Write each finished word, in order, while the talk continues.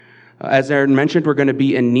As Aaron mentioned, we're going to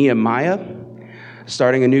be in Nehemiah,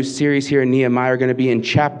 starting a new series here in Nehemiah. We're going to be in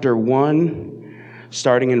chapter 1,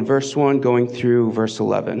 starting in verse 1, going through verse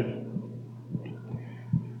 11.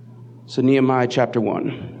 So Nehemiah chapter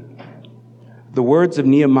 1. The words of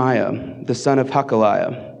Nehemiah, the son of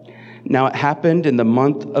Hakaliah. Now it happened in the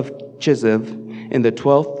month of Chislev, in the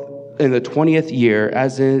 20th year,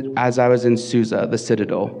 as I was in Susa, the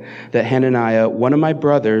citadel, that Hananiah, one of my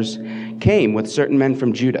brothers, came with certain men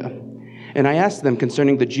from Judah. And I asked them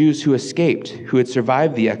concerning the Jews who escaped, who had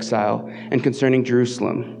survived the exile, and concerning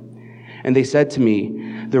Jerusalem. And they said to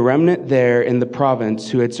me, the remnant there in the province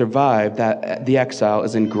who had survived the exile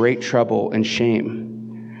is in great trouble and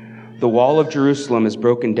shame. The wall of Jerusalem is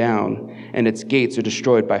broken down, and its gates are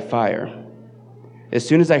destroyed by fire. As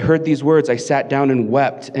soon as I heard these words, I sat down and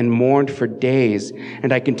wept and mourned for days,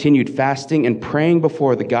 and I continued fasting and praying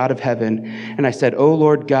before the God of heaven. And I said, O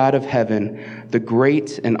Lord God of heaven, the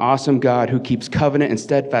great and awesome God who keeps covenant and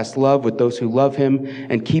steadfast love with those who love him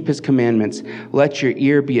and keep his commandments, let your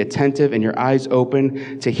ear be attentive and your eyes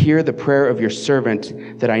open to hear the prayer of your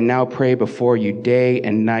servant that I now pray before you day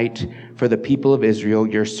and night for the people of Israel,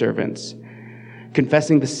 your servants,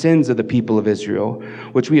 confessing the sins of the people of Israel,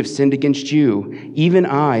 which we have sinned against you. Even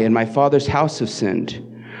I and my father's house have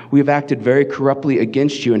sinned. We have acted very corruptly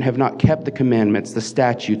against you and have not kept the commandments, the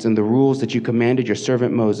statutes, and the rules that you commanded your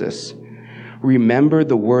servant Moses. Remember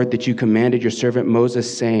the word that you commanded your servant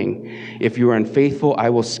Moses, saying, if you are unfaithful, I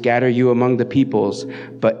will scatter you among the peoples.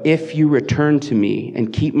 But if you return to me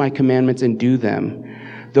and keep my commandments and do them,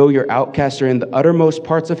 though your outcasts are in the uttermost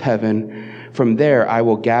parts of heaven, from there I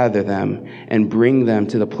will gather them and bring them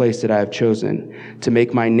to the place that I have chosen, to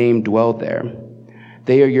make my name dwell there.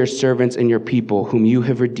 They are your servants and your people, whom you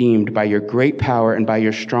have redeemed by your great power and by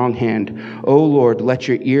your strong hand. O Lord, let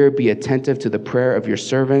your ear be attentive to the prayer of your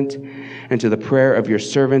servant and to the prayer of your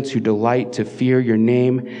servants who delight to fear your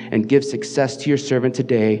name, and give success to your servant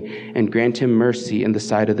today, and grant him mercy in the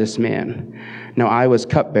sight of this man. Now I was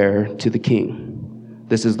cupbearer to the king.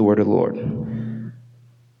 This is the word of the Lord.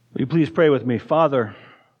 Will you please pray with me? Father,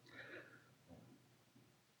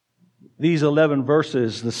 these 11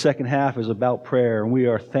 verses, the second half is about prayer, and we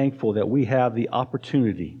are thankful that we have the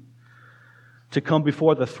opportunity to come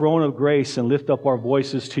before the throne of grace and lift up our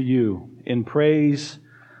voices to you in praise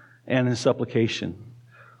and in supplication.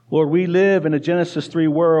 Lord, we live in a Genesis 3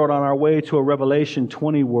 world on our way to a Revelation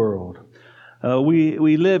 20 world.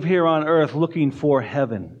 We live here on earth looking for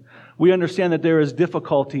heaven. We understand that there is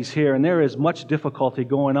difficulties here, and there is much difficulty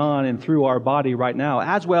going on and through our body right now,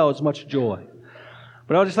 as well as much joy.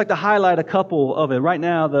 But I would just like to highlight a couple of it. Right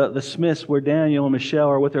now, the Smiths, where Daniel and Michelle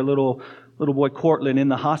are with their little boy Cortland in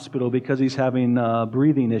the hospital because he's having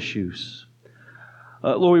breathing issues.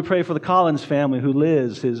 Lord, we pray for the Collins family, who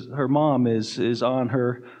Liz, her mom, is on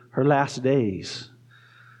her last days.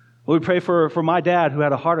 Lord, we pray for my dad, who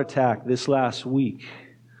had a heart attack this last week.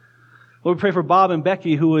 Lord, we pray for Bob and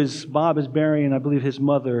Becky, Bob is burying, I believe, his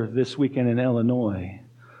mother this weekend in Illinois.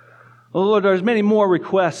 Oh, Lord, there's many more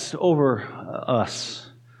requests over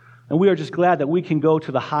us. And we are just glad that we can go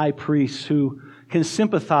to the high priest who can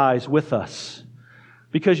sympathize with us.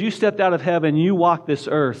 Because you stepped out of heaven, you walked this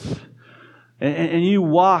earth, and you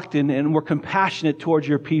walked and were compassionate towards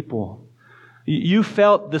your people. You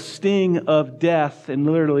felt the sting of death, and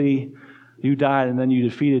literally you died, and then you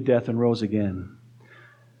defeated death and rose again.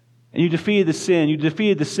 And you defeated the sin, you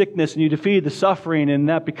defeated the sickness, and you defeated the suffering. And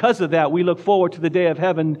that because of that, we look forward to the day of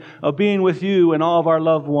heaven, of being with you and all of our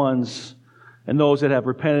loved ones and those that have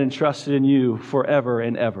repented and trusted in you forever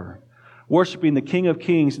and ever, worshiping the King of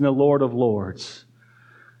Kings and the Lord of Lords.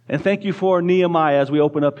 And thank you for Nehemiah as we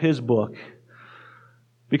open up his book,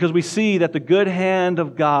 because we see that the good hand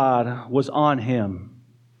of God was on him.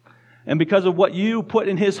 And because of what you put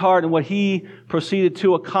in his heart and what he proceeded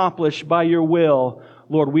to accomplish by your will,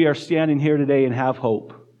 Lord, we are standing here today and have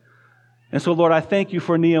hope. And so, Lord, I thank you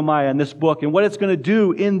for Nehemiah and this book and what it's going to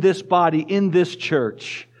do in this body, in this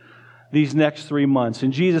church, these next 3 months.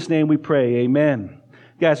 In Jesus' name we pray, amen.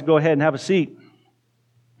 You guys, go ahead and have a seat.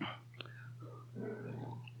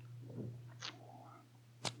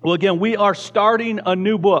 Well, again, we are starting a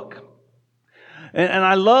new book. And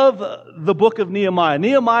I love the book of Nehemiah.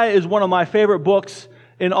 Nehemiah is one of my favorite books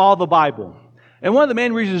in all the Bible. And one of the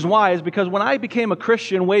main reasons why is because when I became a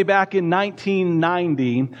Christian way back in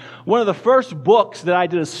 1990, one of the first books that I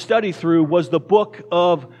did a study through was the book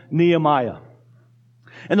of Nehemiah.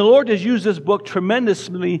 And the Lord has used this book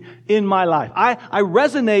tremendously in my life. I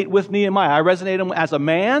resonate with Nehemiah. I resonate with him as a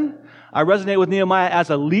man. I resonate with Nehemiah as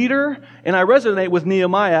a leader. And I resonate with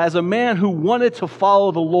Nehemiah as a man who wanted to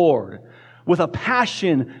follow the Lord with a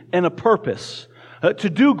passion and a purpose. to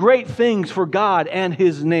do great things for God and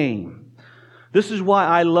His name. This is why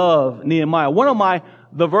I love Nehemiah. One of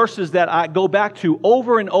the verses that I go back to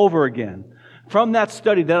over and over again from that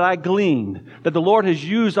study that I gleaned, that the Lord has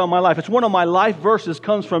used on my life. It's one of my life verses,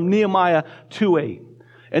 comes from Nehemiah 2:8.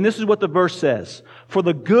 And this is what the verse says: "For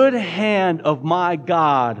the good hand of my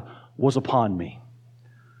God was upon me."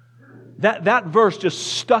 That verse just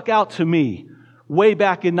stuck out to me way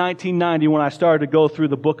back in 1990 when I started to go through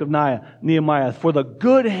the book of Nehemiah. For the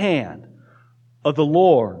good hand of the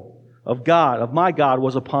Lord, of God, of my God,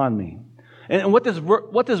 was upon me. And what this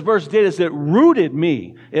verse did is it rooted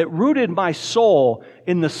me. It rooted my soul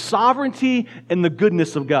in the sovereignty and the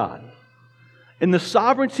goodness of God. In the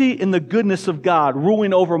sovereignty and the goodness of God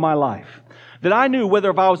ruling over my life. That I knew whether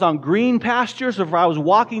if I was on green pastures or if I was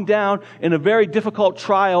walking down in a very difficult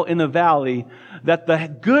trial in a valley, that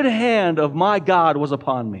the good hand of my God was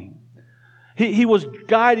upon me. He was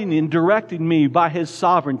guiding and directing me by His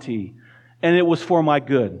sovereignty, and it was for my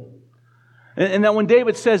good. And that when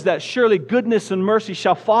David says that surely goodness and mercy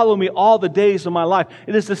shall follow me all the days of my life,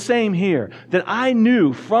 it is the same here. That I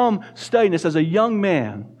knew from studying this as a young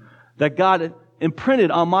man that God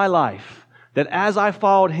imprinted on my life that as I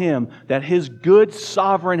followed Him, that His good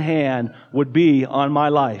sovereign hand would be on my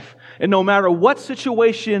life. And no matter what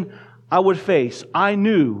situation I would face, I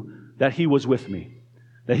knew that He was with me.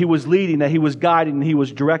 That He was leading, that He was guiding, and He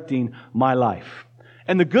was directing my life.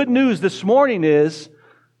 And the good news this morning is,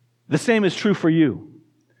 the same is true for you.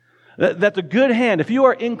 That the good hand, if you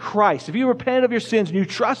are in Christ, if you repent of your sins and you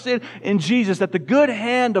trusted in Jesus, that the good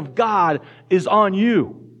hand of God is on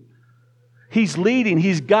you. He's leading,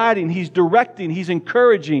 He's guiding, He's directing, He's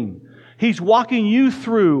encouraging. He's walking you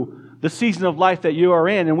through the season of life that you are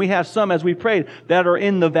in. And we have some, as we prayed, that are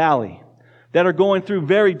in the valley, that are going through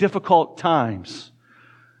very difficult times.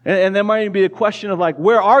 And there might even be a question of like,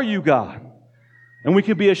 where are you, God? And we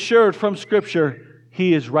can be assured from Scripture,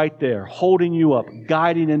 He is right there, holding you up,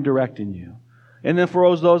 guiding and directing you. And then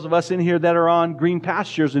for those of us in here that are on green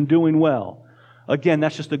pastures and doing well, again,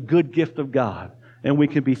 that's just a good gift of God, and we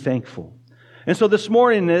can be thankful. And so this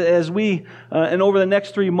morning, as we, and over the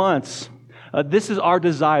next 3 months, this is our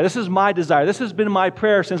desire. This is my desire. This has been my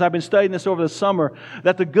prayer since I've been studying this over the summer,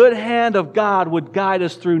 that the good hand of God would guide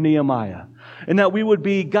us through Nehemiah. And that we would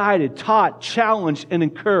be guided, taught, challenged, and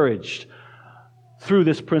encouraged through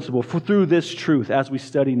this principle, through this truth as we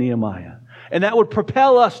study Nehemiah. And that would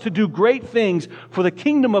propel us to do great things for the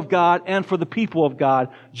kingdom of God and for the people of God,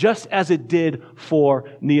 just as it did for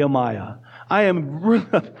Nehemiah.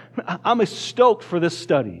 I'm stoked for this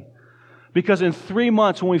study. Because in 3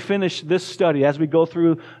 months, when we finish this study, as we go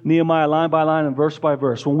through Nehemiah line by line and verse by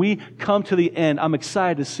verse, when we come to the end, I'm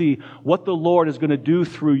excited to see what the Lord is going to do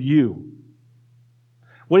through you.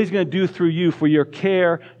 What He's going to do through you for your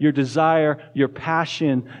care, your desire, your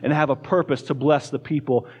passion, and have a purpose to bless the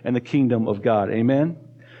people and the kingdom of God. Amen?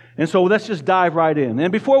 And so let's just dive right in.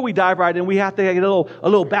 And before we dive right in, we have to get a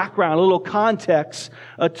little background, a little context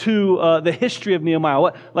to the history of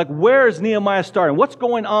Nehemiah. Where is Nehemiah starting? What's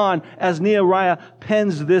going on as Nehemiah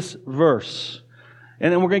pens this verse?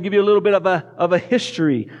 And then we're going to give you a little bit of a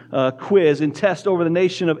history quiz and test over the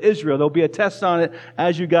nation of Israel. There'll be a test on it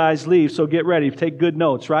as you guys leave, so get ready. Take good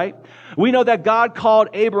notes, right? We know that God called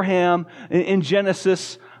Abraham in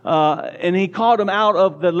Genesis, and He called him out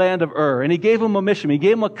of the land of Ur, and He gave him a mission. He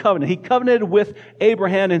gave him a covenant. He covenanted with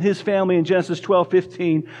Abraham and his family in Genesis 12,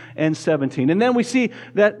 15, and 17. And then we see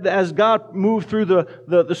that as God moved through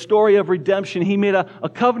the story of redemption, He made a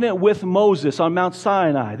covenant with Moses on Mount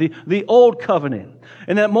Sinai, the old covenant.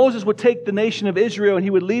 And that Moses would take the nation of Israel and he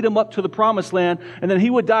would lead them up to the promised land, and then he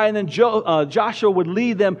would die, and then Joshua would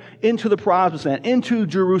lead them into the promised land, into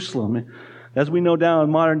Jerusalem, as we know down in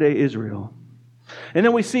modern day Israel. And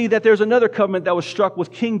then we see that there's another covenant that was struck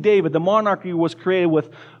with King David. The monarchy was created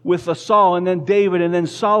with Saul, and then David, and then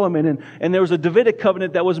Solomon. And there was a Davidic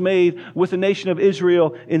covenant that was made with the nation of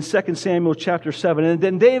Israel in 2 Samuel chapter 7. And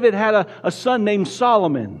then David had a son named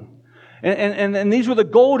Solomon. And these were the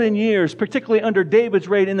golden years, particularly under David's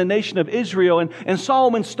reign in the nation of Israel. And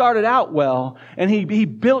Solomon started out well, and he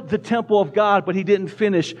built the temple of God, but he didn't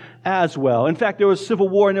finish as well. In fact, there was civil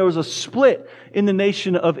war, and there was a split in the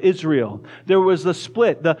nation of Israel. There was a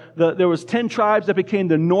split. There was 10 tribes that became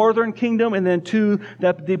the northern kingdom, and then 2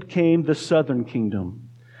 that became the southern kingdom.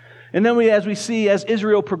 And then as we see, as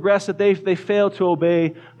Israel progressed, that they failed to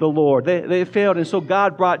obey the Lord. They failed, and so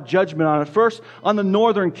God brought judgment on it. First, on the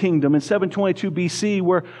northern kingdom in 722 BC,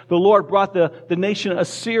 where the Lord brought the nation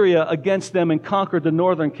Assyria against them and conquered the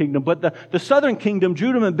northern kingdom. But the southern kingdom,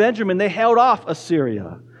 Judah and Benjamin, they held off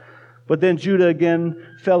Assyria. But then Judah again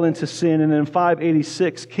fell into sin, and in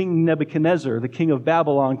 586, King Nebuchadnezzar, the king of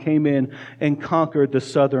Babylon, came in and conquered the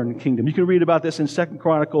southern kingdom. You can read about this in 2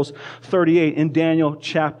 Chronicles 38, in Daniel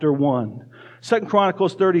chapter 1. 2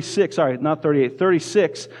 Chronicles 36,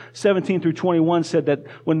 17 through 21 said that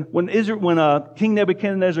when King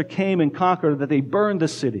Nebuchadnezzar came and conquered, that they burned the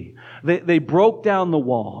city. They broke down the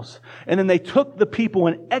walls. And then they took the people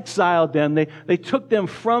and exiled them. They took them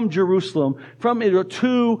from Jerusalem,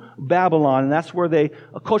 to Babylon. And that's where they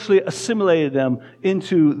culturally assimilated them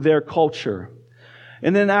into their culture.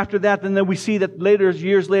 And then after that, then we see that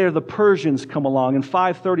years later, the Persians come along in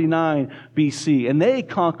 539 BC, and they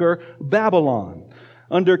conquer Babylon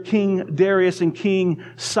under King Darius and King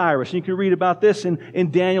Cyrus. And you can read about this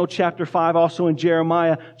in Daniel chapter 5, also in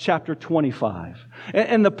Jeremiah chapter 25.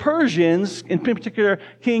 And the Persians, in particular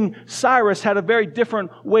King Cyrus, had a very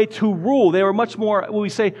different way to rule. They were much more, we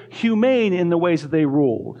say, humane in the ways that they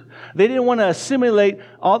ruled. They didn't want to assimilate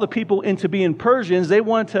all the people into being Persians. They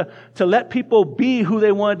wanted to let people be who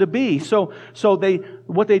they wanted to be. So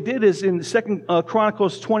what they did is in 2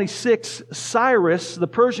 Chronicles 26, Cyrus, the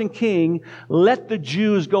Persian king, let the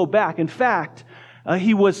Jews go back. In fact,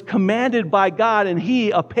 he was commanded by God, and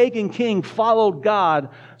he, a pagan king, followed God's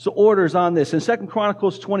orders on this. In 2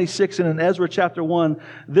 Chronicles 26 and in Ezra chapter 1,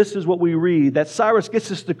 this is what we read, that Cyrus gets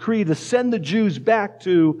this decree to send the Jews back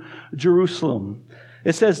to Jerusalem.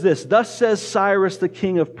 It says this, "Thus says Cyrus, the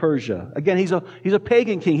king of Persia." Again, he's a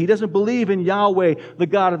pagan king. He doesn't believe in Yahweh, the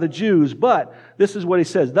God of the Jews. But this is what he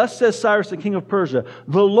says. "Thus says Cyrus, the king of Persia,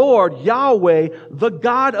 the Lord, Yahweh, the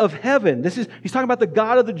God of heaven." He's talking about the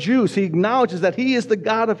God of the Jews. He acknowledges that He is the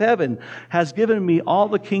God of heaven. "Has given me all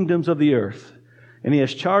the kingdoms of the earth. And He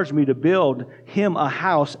has charged me to build Him a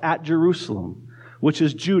house at Jerusalem, which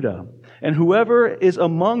is Judah. And whoever is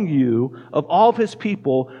among you of all of His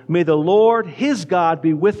people, may the Lord, His God,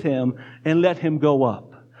 be with him, and let him go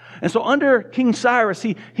up." And so under King Cyrus,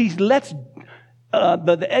 he lets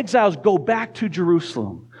the exiles go back to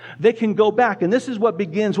Jerusalem. They can go back. And this is what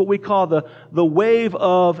begins what we call the wave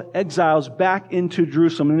of exiles back into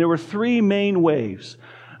Jerusalem. And there were three main waves.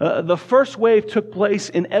 The first wave took place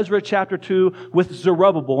in Ezra chapter 2 with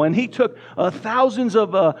Zerubbabel, and he took thousands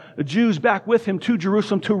of Jews back with him to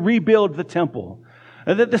Jerusalem to rebuild the temple.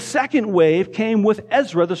 And then the second wave came with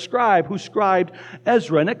Ezra, the scribe, who scribed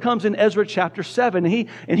Ezra, and it comes in Ezra chapter 7.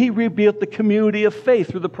 And he rebuilt the community of faith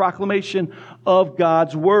through the proclamation of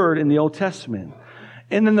God's word in the Old Testament.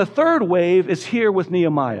 And then the third wave is here with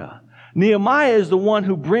Nehemiah. Nehemiah is the one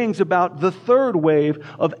who brings about the third wave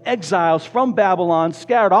of exiles from Babylon,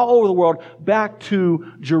 scattered all over the world, back to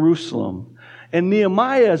Jerusalem. And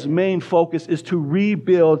Nehemiah's main focus is to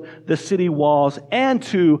rebuild the city walls and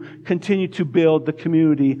to continue to build the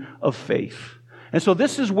community of faith. And so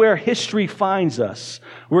this is where history finds us.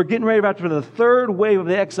 We're getting ready for the third wave of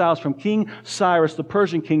the exiles from King Cyrus, the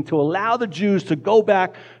Persian king, to allow the Jews to go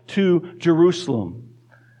back to Jerusalem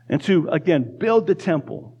and to, again, build the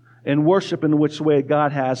temple and worship in which way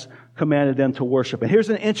God has commanded them to worship. And here's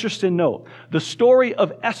an interesting note. The story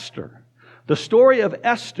of Esther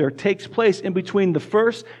takes place in between the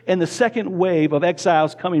first and the second wave of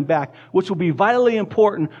exiles coming back, which will be vitally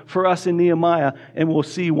important for us in Nehemiah, and we'll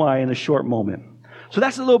see why in a short moment. So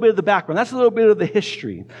that's a little bit of the background. That's a little bit of the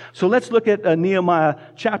history. So let's look at Nehemiah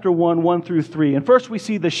chapter 1, 1 through 3. And first we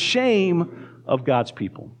see the shame of God's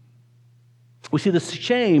people. We see the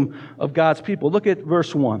shame of God's people. Look at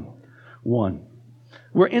verse 1.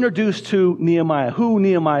 We're introduced to Nehemiah, who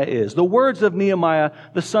Nehemiah is. The words of Nehemiah,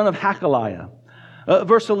 the son of Hakaliah.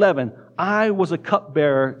 Verse 11, "I was a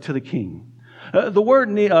cupbearer to the king." The word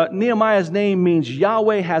Nehemiah's name means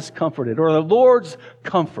Yahweh has comforted, or the Lord's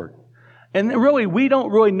comfort. And really, we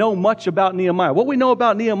don't really know much about Nehemiah. What we know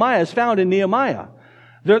about Nehemiah is found in Nehemiah.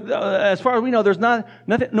 As far as we know, there's no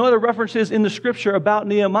other references in the scripture about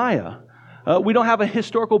Nehemiah. We don't have a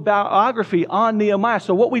historical biography on Nehemiah.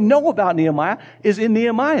 So what we know about Nehemiah is in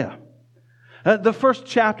Nehemiah. The first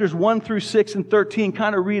chapters 1 through 6 and 13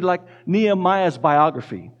 kind of read like Nehemiah's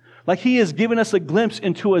biography. Like he has given us a glimpse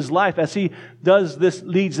into his life as he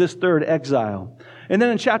leads this third exile. And then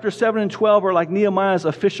in chapters 7 and 12 are like Nehemiah's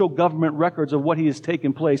official government records of what he has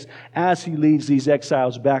taken place as he leads these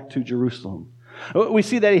exiles back to Jerusalem. We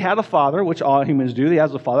see that he had a father, which all humans do. He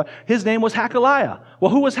has a father. His name was Hakaliah. Well,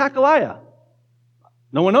 who was Hakaliah?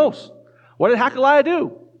 No one knows. What did Hakaliah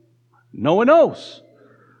do? No one knows.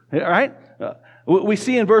 All right? We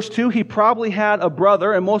see in verse 2, he probably had a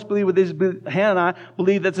brother, and most believe Hannah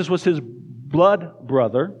believe that this was his blood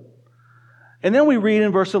brother. And then we read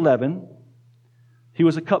in verse 11, he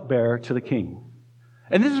was a cupbearer to the king.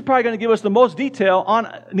 And this is probably going to give us the most detail on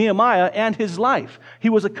Nehemiah and his life. He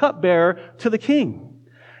was a cupbearer to the king.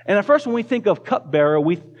 And at first when we think of cupbearer,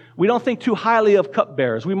 we don't think too highly of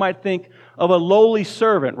cupbearers. We might think of a lowly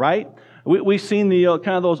servant, right? We've seen the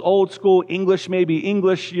kind of those old school English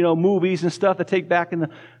movies and stuff that take back in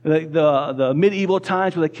the medieval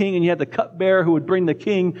times with a king, and you had the cupbearer who would bring the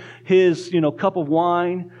king his, cup of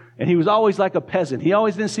wine, and he was always like a peasant. He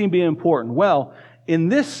always didn't seem to be important. Well, in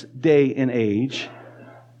this day and age,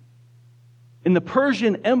 in the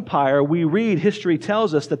Persian Empire, we read, history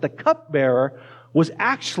tells us that the cupbearer was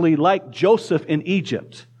actually like Joseph in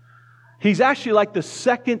Egypt. He's actually like the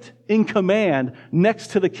second in command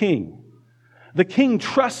next to the king. The king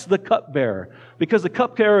trusts the cupbearer because the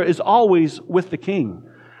cupbearer is always with the king.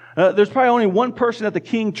 There's probably only one person that the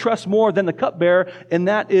king trusts more than the cupbearer, and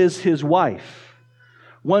that is his wife.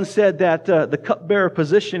 One said that the cupbearer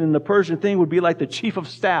position in the Persian thing would be like the chief of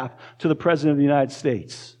staff to the president of the United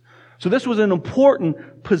States. So this was an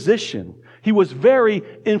important position. He was very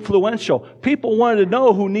influential. People wanted to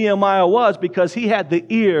know who Nehemiah was because he had the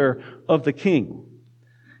ear of the king.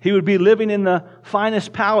 He would be living in the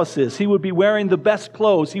finest palaces. He would be wearing the best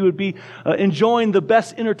clothes. He would be enjoying the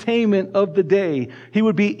best entertainment of the day. He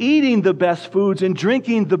would be eating the best foods and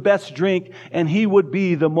drinking the best drink. And he would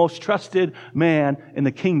be the most trusted man in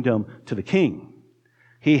the kingdom to the king.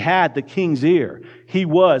 He had the king's ear. He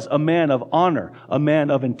was a man of honor, a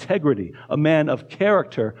man of integrity, a man of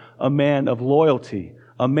character, a man of loyalty,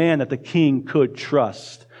 a man that the king could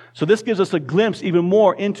trust. So this gives us a glimpse even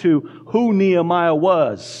more into who Nehemiah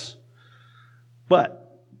was.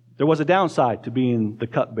 But there was a downside to being the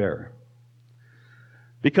cupbearer.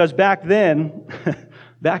 Because back then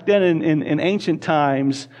in ancient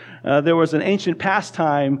times, there was an ancient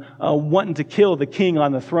pastime wanting to kill the king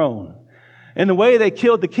on the throne. And the way they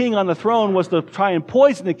killed the king on the throne was to try and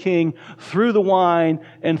poison the king through the wine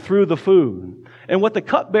and through the food. And what the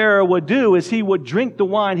cupbearer would do is he would drink the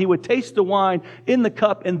wine, he would taste the wine in the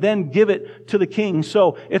cup and then give it to the king.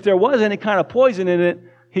 So if there was any kind of poison in it,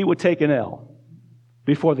 he would take an L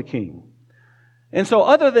before the king. And so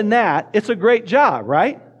other than that, it's a great job,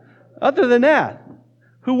 right? Other than that,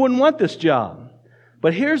 who wouldn't want this job?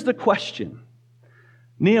 But here's the question.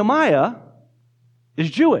 Nehemiah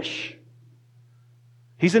is Jewish.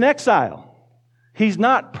 He's in exile. He's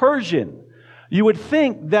not Persian. You would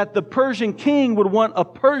think that the Persian king would want a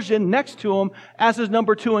Persian next to him as his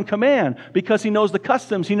number 2 in command because he knows the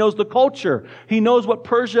customs, he knows the culture, he knows what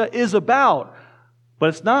Persia is about. But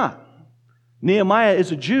it's not. Nehemiah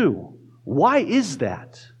is a Jew. Why is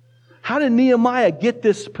that? How did Nehemiah get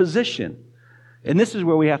this position? And this is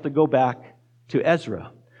where we have to go back to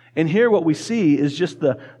Ezra. And here what we see is just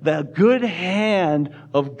the good hand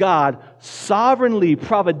of God sovereignly,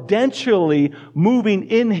 providentially moving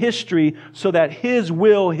in history so that His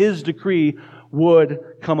will, His decree would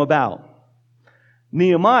come about.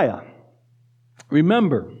 Nehemiah.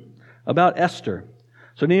 Remember about Esther.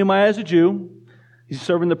 So Nehemiah is a Jew. He's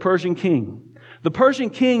serving the Persian king. The Persian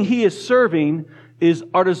king he is serving is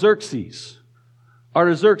Artaxerxes.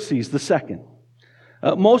 Artaxerxes II.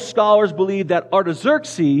 Most scholars believe that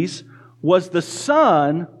Artaxerxes was the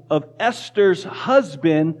son of Esther's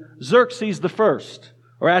husband, Xerxes I,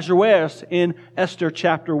 or Ahasuerus in Esther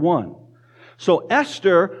chapter 1. So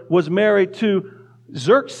Esther was married to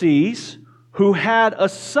Xerxes, who had a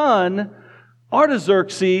son,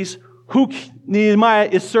 Artaxerxes, who Nehemiah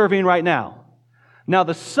is serving right now. Now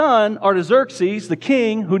the son, Artaxerxes, the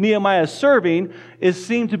king who Nehemiah is serving, is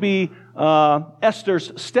seen to be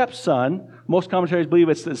Esther's stepson. Most commentaries believe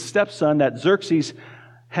it's the stepson that Xerxes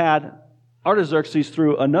had Artaxerxes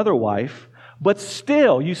through another wife. But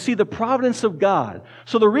still, you see the providence of God.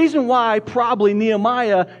 So the reason why probably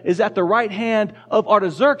Nehemiah is at the right hand of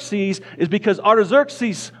Artaxerxes is because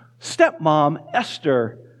Artaxerxes' stepmom,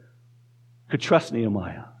 Esther, could trust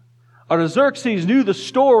Nehemiah. Artaxerxes knew the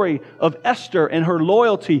story of Esther and her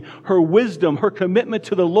loyalty, her wisdom, her commitment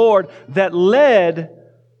to the Lord that led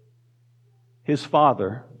his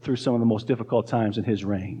father through some of the most difficult times in his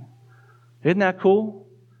reign. Isn't that cool?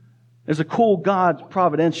 There's a cool God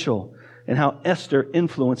providential in how Esther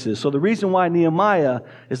influences. So the reason why Nehemiah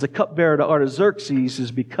is the cupbearer to Artaxerxes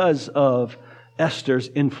is because of Esther's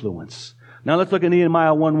influence. Now let's look at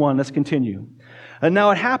Nehemiah 1:1. Let's continue. And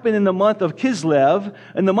now it happened in the month of Kislev.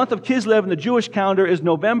 And the month of Kislev in the Jewish calendar is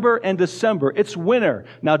November and December. It's winter.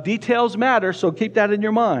 Now details matter, so keep that in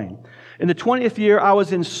your mind. In the 20th year, I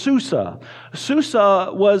was in Susa.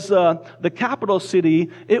 Susa was the capital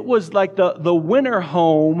city. It was like the winter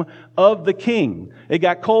home of the king. It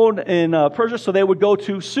got cold in Persia, so they would go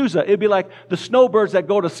to Susa. It'd be like the snowbirds that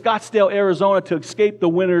go to Scottsdale, Arizona to escape the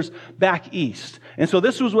winters back east. And so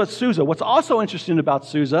this was what Susa. What's also interesting about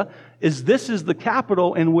Susa is this is the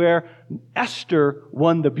capital in where Esther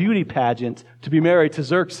won the beauty pageant to be married to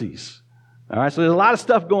Xerxes. All right, so there's a lot of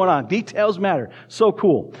stuff going on. Details matter. So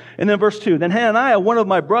cool. And then verse 2, then Hananiah, one of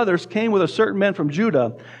my brothers, came with a certain man from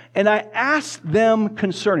Judah, and I asked them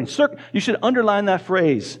concerning. You should underline that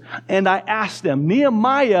phrase. And I asked them.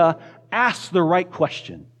 Nehemiah asked the right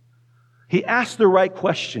question. He asked the right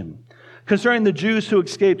question concerning the Jews who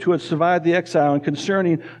escaped, who had survived the exile, and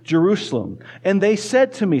concerning Jerusalem. And they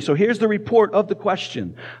said to me, so here's the report of the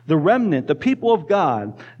question. The remnant, the people of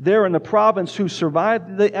God, there in the province who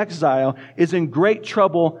survived the exile, is in great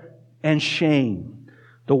trouble and shame.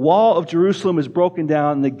 The wall of Jerusalem is broken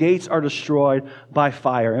down, and the gates are destroyed by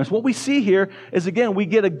fire. And what we see here is, again, we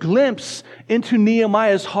get a glimpse into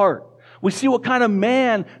Nehemiah's heart. We see what kind of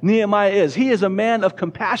man Nehemiah is. He is a man of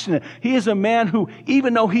compassion. He is a man who,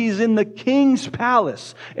 even though he's in the king's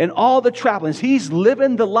palace and all the trappings, he's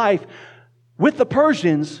living the life with the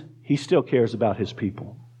Persians, he still cares about his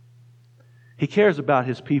people. He cares about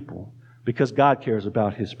his people because God cares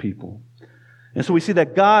about his people. And so we see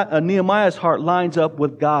that Nehemiah's heart lines up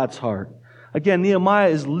with God's heart. Again, Nehemiah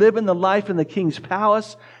is living the life in the king's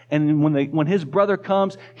palace, and when his brother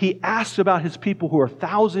comes, he asks about his people who are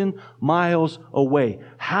 1,000 miles away.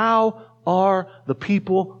 How are the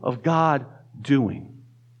people of God doing?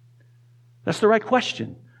 That's the right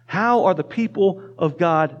question. How are the people of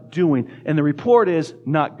God doing? And the report is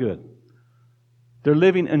not good. They're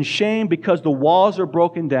living in shame because the walls are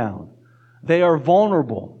broken down. They are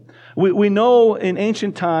vulnerable. We know in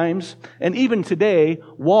ancient times, and even today,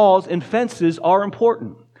 walls and fences are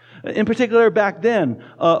important. In particular, back then,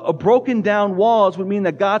 broken down walls would mean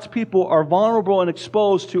that God's people are vulnerable and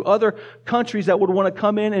exposed to other countries that would want to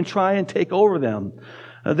come in and try and take over them.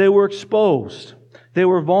 They were exposed. They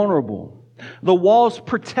were vulnerable. The walls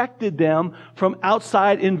protected them from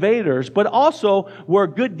outside invaders, but also were a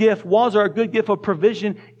good gift. Walls are a good gift of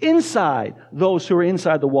provision inside those who are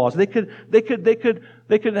inside the walls. They could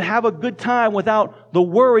have a good time without the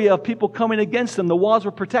worry of people coming against them. The walls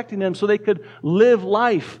were protecting them so they could live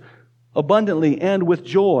life abundantly and with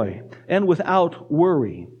joy and without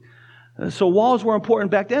worry. So walls were important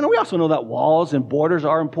back then, and we also know that walls and borders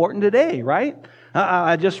are important today, right?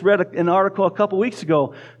 I just read an article a couple weeks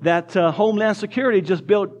ago that Homeland Security just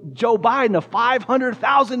built Joe Biden a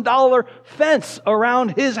 $500,000 fence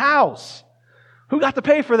around his house. Who got to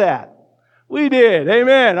pay for that? We did.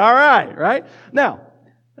 Amen. All right? Now,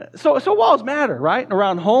 so walls matter, right?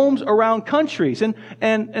 Around homes, around countries.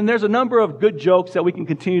 And there's a number of good jokes that we can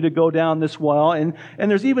continue to go down this wall. And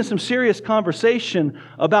there's even some serious conversation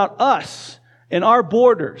about us and our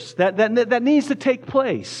borders that needs to take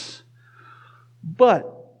place.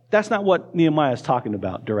 But that's not what Nehemiah is talking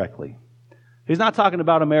about directly. He's not talking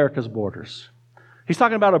about America's borders. He's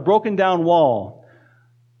talking about a broken down wall.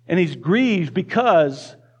 And he's grieved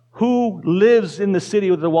because who lives in the city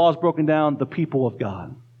with the walls broken down? The people of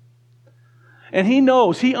God. And he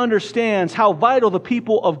knows, he understands how vital the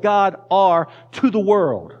people of God are to the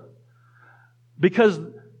world. Because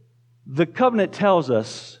the covenant tells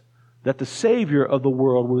us that the Savior of the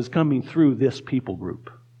world was coming through this people group.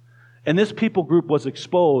 And this people group was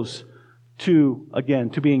exposed to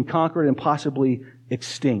being conquered and possibly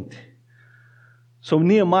extinct. So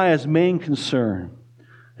Nehemiah's main concern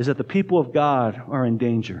is that the people of God are in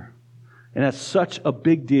danger. And that's such a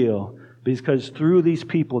big deal because through these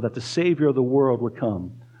people that the Savior of the world would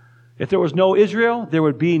come. If there was no Israel, there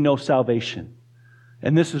would be no salvation.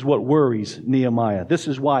 And this is what worries Nehemiah. This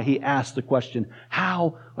is why he asked the question,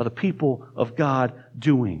 how are the people of God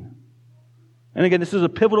doing? And again, this is a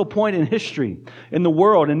pivotal point in history, in the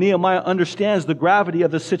world, and Nehemiah understands the gravity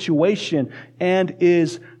of the situation and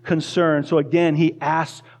is concerned. So again, he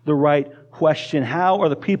asks the right question. How are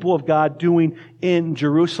the people of God doing in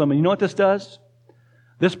Jerusalem? And you know what this does?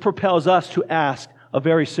 This propels us to ask a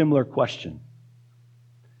very similar question.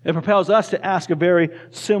 It propels us to ask a very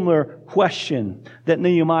similar question that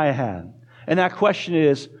Nehemiah had. And that question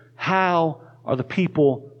is, how are the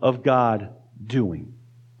people of God doing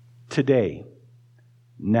today?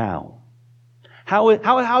 Now.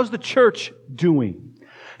 How's the church doing?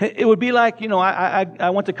 It would be like,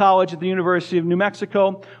 I went to college at the University of New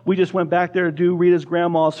Mexico. We just went back there to do Rita's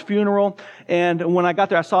grandma's funeral. And when I got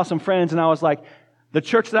there, I saw some friends and I was like, the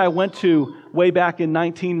church that I went to way back in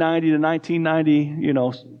 1990 to 1990,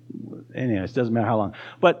 anyways, it doesn't matter how long.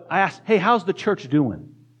 But I asked, hey, how's the church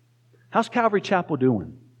doing? How's Calvary Chapel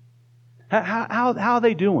doing? How are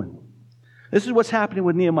they doing? This is what's happening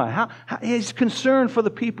with Nehemiah. He's concerned for the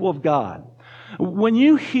people of God. When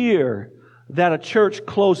you hear that a church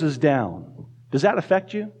closes down, does that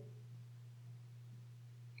affect you?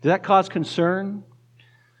 Does that cause concern?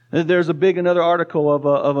 There's another article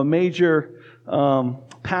of a major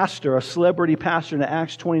pastor, a celebrity pastor in the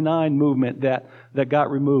Acts 29 movement that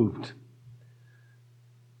got removed.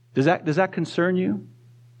 Does that concern you?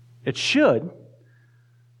 It should.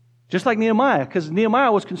 Just like Nehemiah, because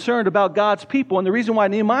Nehemiah was concerned about God's people. And the reason why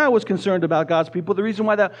Nehemiah was concerned about God's people, the reason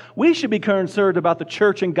why that we should be concerned about the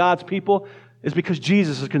church and God's people is because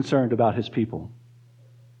Jesus is concerned about His people.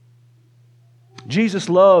 Jesus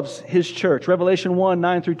loves His church. Revelation 1,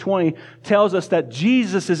 9 through 20 tells us that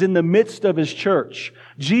Jesus is in the midst of His church.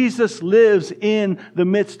 Jesus lives in the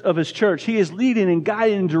midst of His church. He is leading and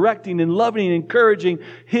guiding and directing and loving and encouraging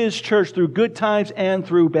His church through good times and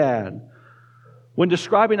through bad. When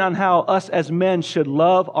describing on how us as men should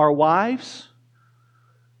love our wives,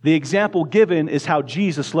 the example given is how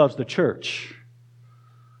Jesus loves the church.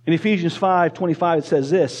 In Ephesians 5:25 it says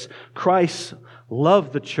this, Christ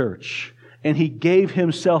loved the church, and He gave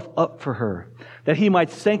Himself up for her, that He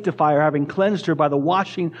might sanctify her, having cleansed her by the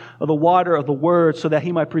washing of the water of the Word, so that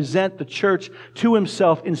He might present the church to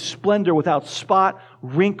Himself in splendor, without spot,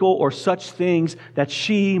 wrinkle, or such things, that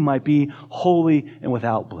she might be holy and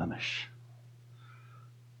without blemish.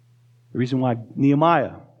 The reason why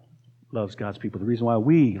Nehemiah loves God's people, the reason why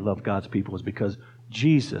we love God's people is because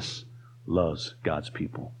Jesus loves God's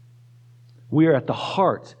people. We are at the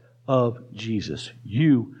heart of Jesus,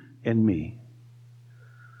 you and me.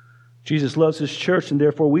 Jesus loves His church, and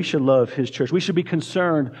therefore we should love His church. We should be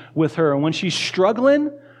concerned with her. And when she's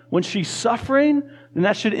struggling, when she's suffering, then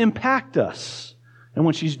that should impact us. And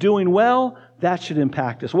when she's doing well, that should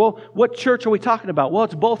impact us. Well, what church are we talking about? Well,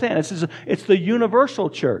 it's both and. It's the universal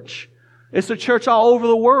church. It's the church all over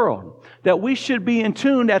the world. That we should be in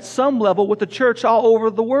tune at some level with the church all over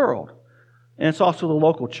the world. And it's also the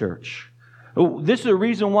local church. This is the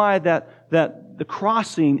reason why that the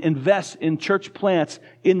Crossing invests in church plants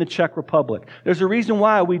in the Czech Republic. There's a reason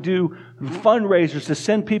why we do fundraisers to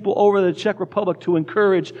send people over to the Czech Republic to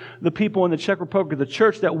encourage the people in the Czech Republic. The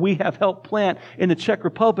church that we have helped plant in the Czech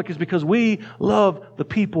Republic is because we love the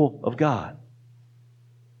people of God.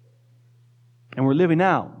 And we're living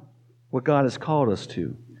out what God has called us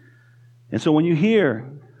to. And so when you hear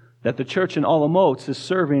that the church in Olomouc is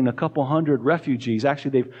serving a couple hundred refugees,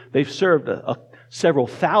 actually they've served several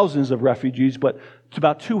thousands of refugees, but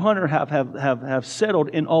about 200 have settled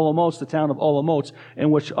in Olomouc, the town of Olomouc,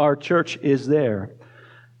 in which our church is there.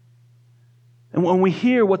 And when we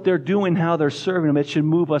hear what they're doing, how they're serving them, it should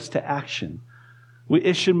move us to action.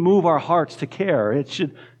 It should move our hearts to care. It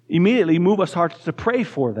should immediately move us hearts to pray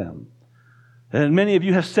for them. And many of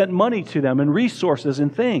you have sent money to them and resources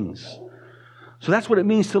and things. So that's what it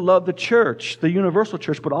means to love the church, the universal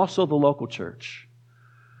church, but also the local church.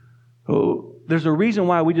 There's a reason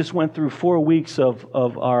why we just went through 4 weeks of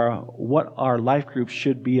what our life groups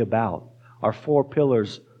should be about, our 4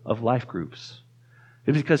 pillars of life groups.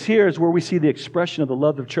 It's because here is where we see the expression of the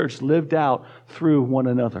love of the church lived out through one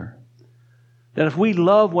another. That if we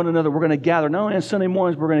love one another, we're going to gather. Not only on Sunday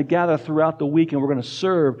mornings, we're going to gather throughout the week and we're going to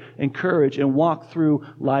serve, encourage, and walk through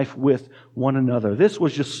life with one another. This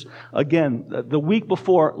was just, again, the week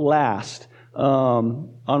before last.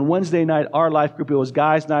 On Wednesday night, our life group, it was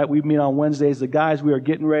guys' night. We meet on Wednesdays. The guys, we are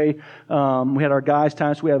getting ready. We had our guys'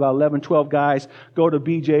 time, so we had about 11, 12 guys go to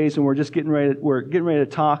BJ's, and we're getting ready to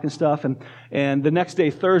talk and stuff. And the next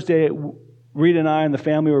day, Thursday, Rita and I and the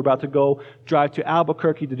family were about to drive to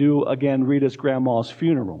Albuquerque to do, again, Rita's grandma's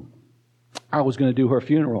funeral. I was going to do her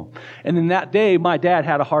funeral. And then that day, my dad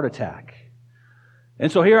had a heart attack.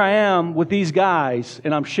 And so here I am with these guys,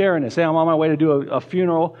 and I'm sharing this. Hey, I'm on my way to do a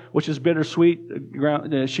funeral, which is bittersweet.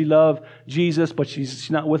 She loved Jesus, but she's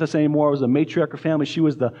not with us anymore. It was a matriarch of family. She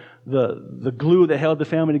was the glue that held the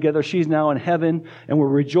family together. She's now in heaven, and we're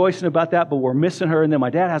rejoicing about that, but we're missing her. And then my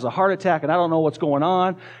dad has a heart attack, and I don't know what's going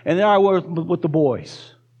on. And there I was with the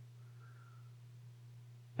boys.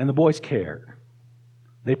 And the boys cared.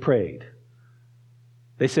 They prayed.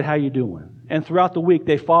 They said, "How you doing?" And throughout the week,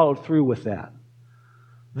 they followed through with that.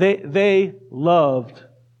 They loved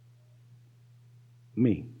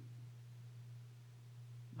me.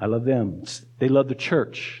 I love them. They love the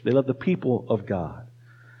church. They love the people of God.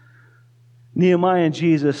 Nehemiah and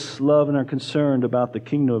Jesus love and are concerned about the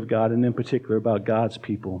kingdom of God, and in particular about God's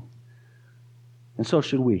people. And so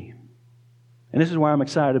should we. And this is why I'm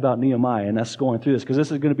excited about Nehemiah and us going through this, because this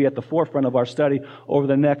is going to be at the forefront of our study over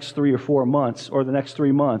the next 3 or 4 months, or the next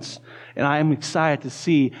 3 months. And I am excited to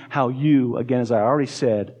see how you, again, as I already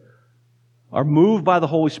said, are moved by the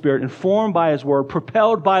Holy Spirit, informed by His Word,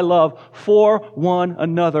 propelled by love for one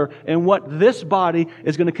another, and what this body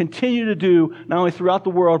is going to continue to do, not only throughout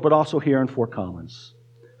the world, but also here in Fort Collins.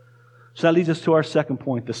 So that leads us to our second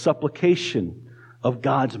point, the supplication of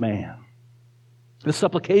God's man. The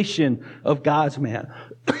supplication of God's man.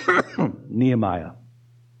 Nehemiah.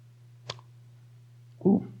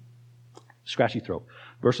 Ooh, scratchy throat.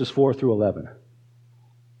 Verses 4 through 11.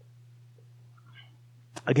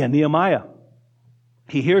 Again, Nehemiah,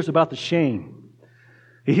 he hears about the shame.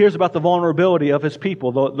 He hears about the vulnerability of his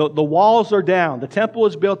people. The walls are down. The temple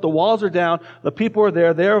is built. The walls are down. The people are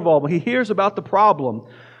there. They're vulnerable. He hears about the problem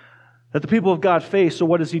that the people of God face. So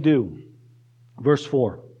what does he do? Verse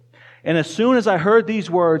 4. And as soon as I heard these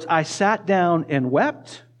words, I sat down and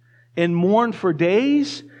wept and mourned for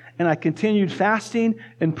days, and I continued fasting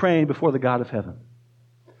and praying before the God of heaven.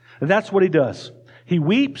 And that's what he does. He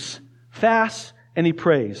weeps, fasts, and he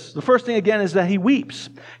prays. The first thing again is that he weeps.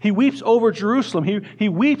 He weeps over Jerusalem. He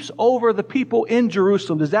weeps over the people in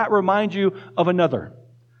Jerusalem. Does that remind you of another?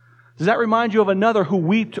 Does that remind you of another who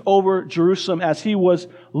wept over Jerusalem as he was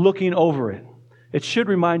looking over it? It should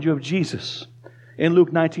remind you of Jesus in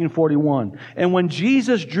Luke 19:41. And when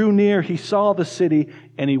Jesus drew near, he saw the city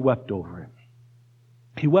and he wept over it.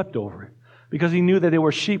 He wept over it because he knew that they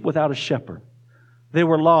were sheep without a shepherd. They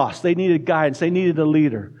were lost. They needed guidance. They needed a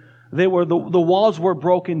leader. The walls were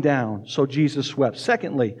broken down, so Jesus wept.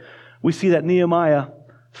 Secondly, we see that Nehemiah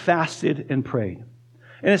fasted and prayed.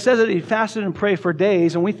 And it says that he fasted and prayed for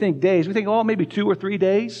days, and we think days. We think, oh, maybe 2 or 3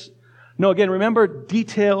 days. No, again, remember,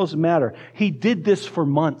 details matter. He did this for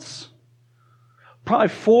months. Probably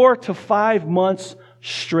 4 to 5 months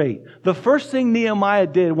straight. The first thing Nehemiah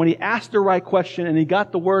did when he asked the right question and he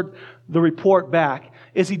got the report back,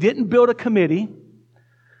 is he didn't build a committee.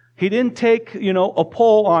 He didn't take, a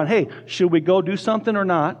poll on, hey, should we go do something or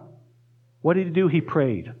not? What did he do? He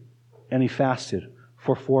prayed and he fasted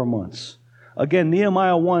for 4 months. Again,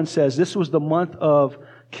 Nehemiah 1 says this was the month of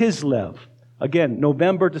Kislev. Again,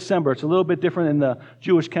 November, December. It's a little bit different in the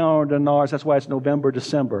Jewish calendar than ours. That's why it's November,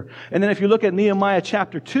 December. And then if you look at Nehemiah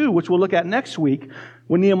chapter 2, which we'll look at next week,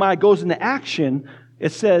 when Nehemiah goes into action,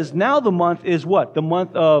 it says now the month is what? The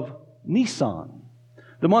month of Nisan.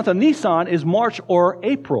 The month of Nisan is March or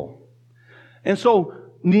April. And so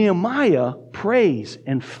Nehemiah prays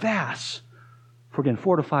and fasts for, again,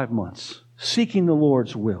 4 to 5 months, seeking the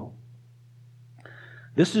Lord's will.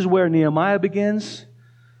 This is where Nehemiah begins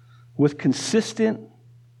with consistent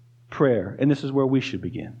prayer. And this is where we should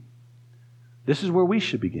begin. This is where we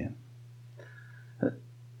should begin.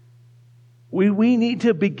 We need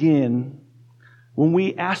to begin when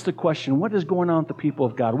we ask the question, what is going on with the people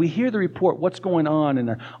of God? We hear the report, what's going on?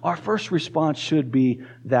 And our first response should be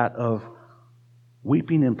that of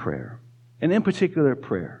weeping in prayer. And in particular,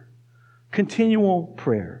 prayer. Continual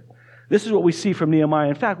prayer. This is what we see from Nehemiah.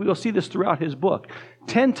 In fact, we will see this throughout his book.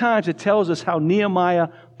 10 times it tells us how Nehemiah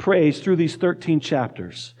prays through these 13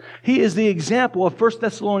 chapters. He is the example of 1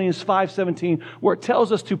 Thessalonians 5:17, where it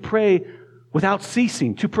tells us to pray without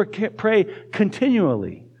ceasing, to pray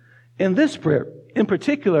continually. And this prayer, in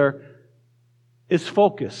particular, is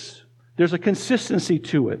focused. There's a consistency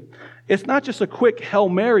to it. It's not just a quick Hail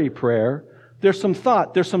Mary prayer. There's some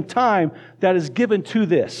thought, there's some time that is given to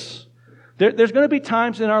this. There's going to be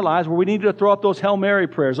times in our lives where we need to throw up those Hail Mary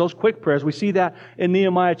prayers, those quick prayers. We see that in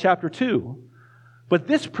Nehemiah chapter 2. But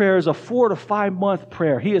this prayer is a 4 to 5 month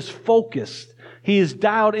prayer. He is focused. He is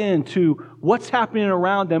dialed into what's happening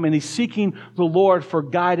around them, and he's seeking the Lord for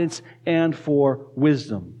guidance and for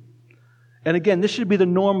wisdom. And again, this should be the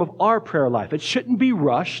norm of our prayer life. It shouldn't be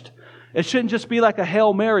rushed. It shouldn't just be like a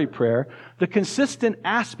Hail Mary prayer. The consistent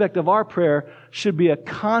aspect of our prayer should be a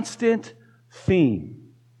constant theme.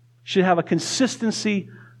 Should have a consistency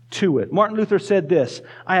to it. Martin Luther said this,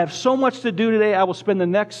 I have so much to do today, I will spend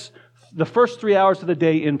the first 3 hours of the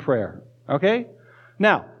day in prayer. Okay?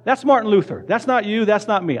 Now, that's Martin Luther. That's not you, that's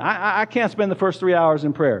not me. I can't spend the first 3 hours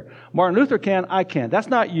in prayer. Martin Luther can, I can't. That's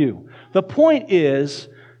not you. The point is,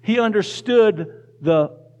 he understood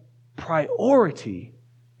the priority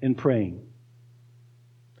in praying.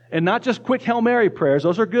 And not just quick Hail Mary prayers.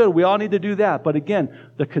 Those are good. We all need to do that. But again,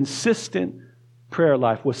 the consistent prayer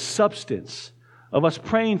life with substance of us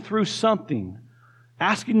praying through something,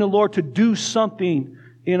 asking the Lord to do something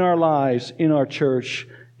in our lives, in our church,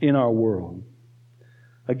 in our world.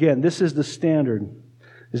 Again, this is the standard,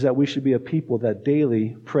 is that we should be a people that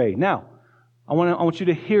daily pray. Now, I want you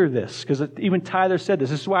to hear this, because even Tyler said this.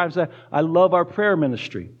 This is why I love our prayer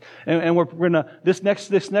ministry. And we're gonna this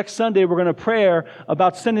next Sunday we're gonna pray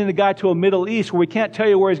about sending a guy to a Middle East where we can't tell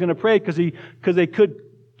you where he's gonna pray because they could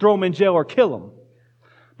throw him in jail or kill him.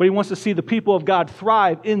 But he wants to see the people of God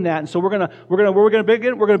thrive in that. And so we're gonna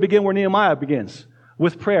begin where Nehemiah begins,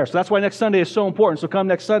 with prayer. So that's why next Sunday is so important. So come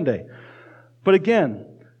next Sunday. But again,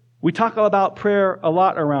 We talk about prayer a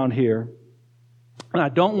lot around here. And I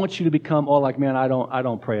don't want you to become, like, man, I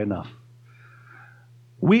don't pray enough.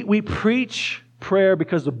 We preach prayer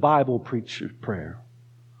because the Bible preaches prayer.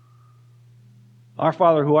 Our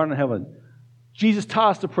Father who art in heaven. Jesus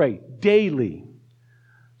taught us to pray daily.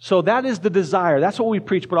 So that is the desire. That's what we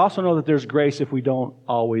preach, but also know that there's grace if we don't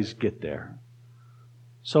always get there.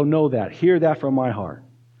 So know that. Hear that from my heart.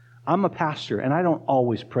 I'm a pastor, and I don't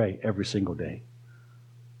always pray every single day.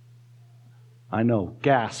 I know.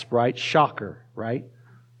 Gasp, right? Shocker, right?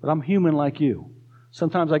 But I'm human like you.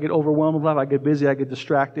 Sometimes I get overwhelmed with life. I get busy. I get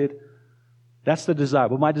distracted. That's the desire.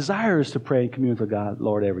 But my desire is to pray and commune with God,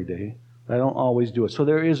 Lord, every day. But I don't always do it. So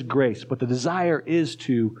there is grace. But the desire is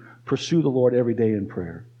to pursue the Lord every day in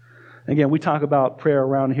prayer. Again, we talk about prayer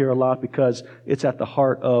around here a lot because it's at the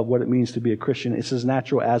heart of what it means to be a Christian. It's as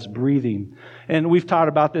natural as breathing. And we've taught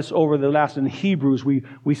about this over the last, in Hebrews, we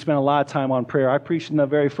spent a lot of time on prayer. I preached in the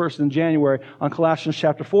very first in January on Colossians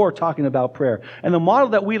chapter 4 talking about prayer. And the model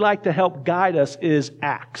that we like to help guide us is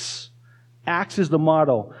Acts. Acts is the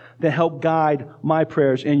model that helped guide my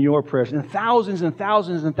prayers and your prayers. And thousands and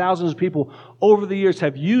thousands and thousands of people over the years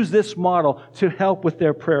have used this model to help with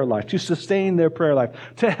their prayer life, to sustain their prayer life,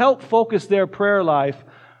 to help focus their prayer life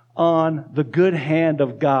on the good hand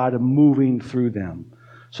of God moving through them.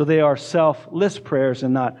 So they are selfless prayers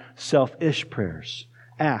and not selfish prayers.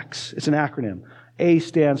 Acts, it's an acronym. A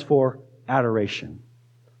stands for adoration.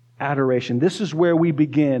 Adoration. This is where we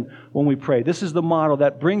begin when we pray. This is the model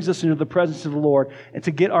that brings us into the presence of the Lord and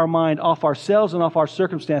to get our mind off ourselves and off our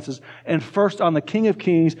circumstances and first on the King of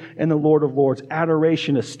Kings and the Lord of Lords.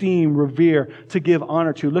 Adoration, esteem, revere, to give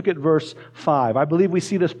honor to. Look at verse 5. I believe we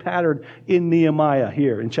see this pattern in Nehemiah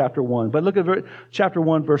here in chapter 1. But look at chapter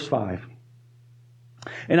 1, verse 5.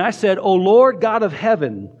 And I said, O Lord God of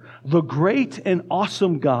heaven, the great and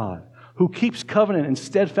awesome God, who keeps covenant and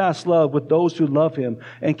steadfast love with those who love Him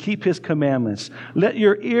and keep His commandments. Let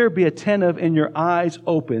your ear be attentive and your eyes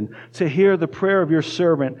open to hear the prayer of your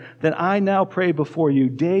servant that I now pray before you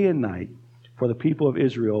day and night for the people of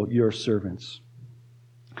Israel, your servants.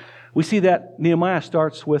 We see that Nehemiah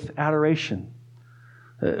starts with adoration.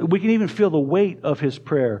 We can even feel the weight of his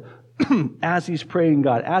prayer as he's praying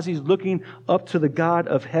God, as he's looking up to the God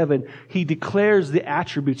of heaven. He declares the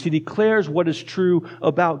attributes. He declares what is true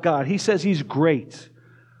about God. He says He's great.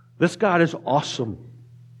 This God is awesome.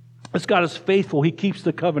 This God is faithful. He keeps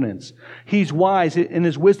the covenants. He's wise, and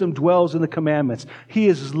His wisdom dwells in the commandments. He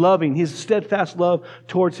is loving. His steadfast love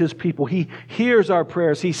towards His people. He hears our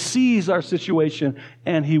prayers. He sees our situation,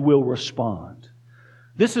 and He will respond.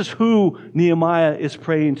 This is who Nehemiah is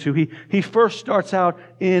praying to. He first starts out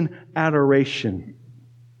in adoration.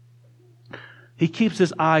 He keeps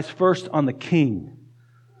his eyes first on the king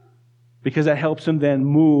because that helps him then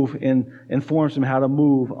move and informs him how to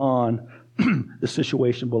move on the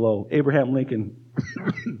situation below. Abraham Lincoln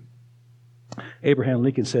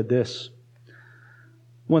said this.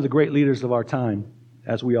 One of the great leaders of our time,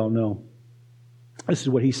 as we all know. This is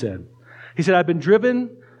what he said. He said, I've been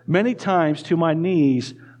driven many times to my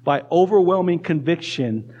knees by overwhelming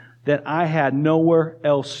conviction that I had nowhere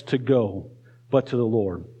else to go but to the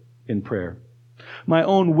Lord in prayer. My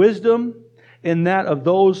own wisdom and that of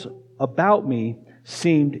those about me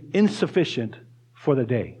seemed insufficient for the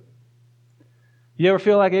day. You ever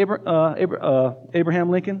feel like Abraham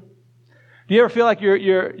Lincoln? Do you ever feel like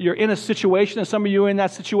you're in a situation, and some of you are in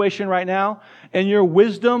that situation right now, and your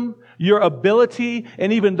wisdom, your ability,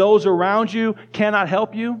 and even those around you cannot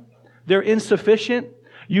help you? They're insufficient.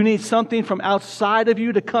 You need something from outside of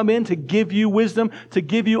you to come in to give you wisdom, to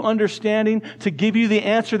give you understanding, to give you the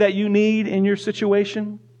answer that you need in your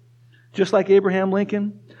situation. Just like Abraham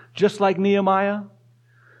Lincoln, just like Nehemiah.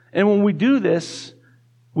 And when we do this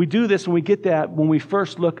and we get that when we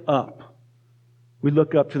first look up. We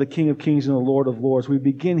look up to the King of Kings and the Lord of Lords. We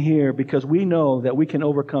begin here because we know that we can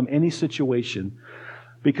overcome any situation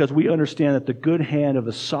because we understand that the good hand of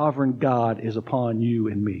the sovereign God is upon you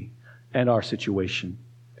and me and our situation.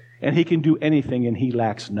 And He can do anything and He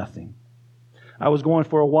lacks nothing. I was going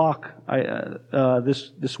for a walk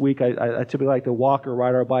this week. I typically like to walk or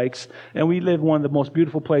ride our bikes. And we live in one of the most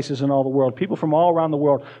beautiful places in all the world. People from all around the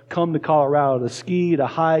world come to Colorado to ski, to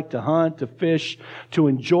hike, to hunt, to fish, to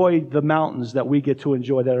enjoy the mountains that we get to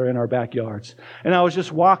enjoy that are in our backyards. And I was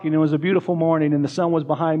just walking. It was a beautiful morning and the sun was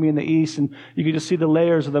behind me in the east and you could just see the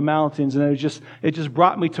layers of the mountains. And it just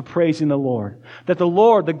brought me to praising the Lord. That the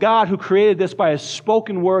Lord, the God who created this by His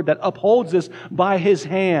spoken word, that upholds this by His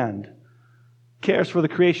hand, cares for the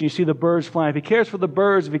creation. You see the birds flying. If He cares for the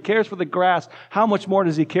birds, if He cares for the grass, how much more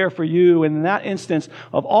does He care for you? And in that instance,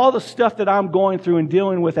 of all the stuff that I'm going through and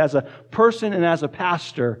dealing with as a person and as a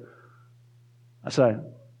pastor, I said,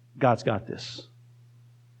 God's got this.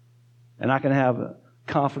 And I can have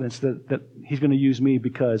confidence that He's going to use me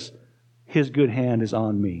because His good hand is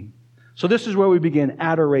on me. So this is where we begin,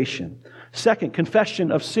 adoration. Second,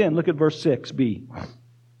 confession of sin. Look at verse 6b.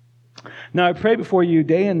 Now I pray before you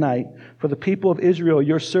day and night for the people of Israel,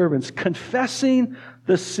 your servants, confessing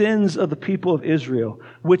the sins of the people of Israel,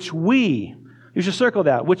 which we, you should circle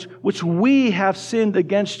that, which we have sinned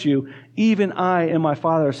against you, even I and my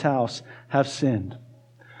father's house have sinned.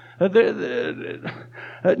 Nehemiah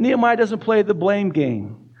doesn't play the blame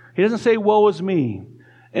game. He doesn't say, woe is me.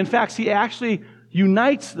 In fact, he actually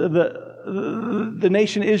unites the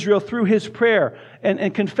nation Israel through his prayer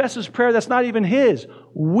and confesses prayer that's not even his.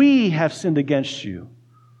 We have sinned against you.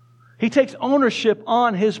 He takes ownership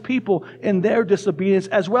on his people in their disobedience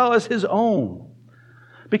as well as his own.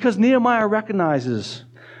 Because Nehemiah recognizes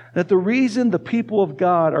that the reason the people of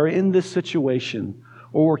God are in this situation,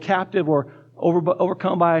 or were captive or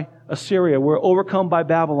overcome by Assyria, we're overcome by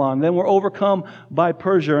Babylon, then we're overcome by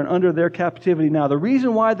Persia and under their captivity now. The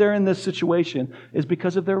reason why they're in this situation is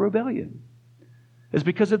because of their rebellion. It's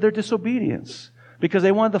because of their disobedience. Because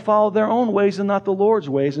they wanted to follow their own ways and not the Lord's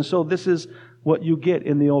ways. And so this is what you get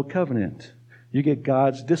in the Old Covenant. You get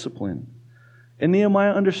God's discipline. And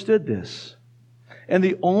Nehemiah understood this. And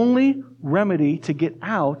the only remedy to get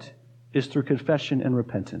out is through confession and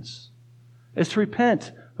repentance. It's to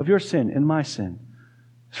repent of your sin and my sin.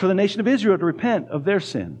 It's for the nation of Israel to repent of their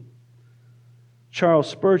sin. Charles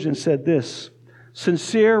Spurgeon said this,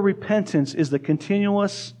 sincere repentance is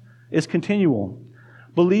continual.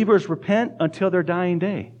 Believers repent until their dying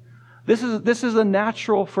day. This is a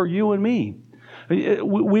natural for you and me.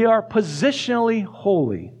 We are positionally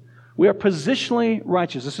holy. We are positionally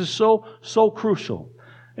righteous. This is so crucial.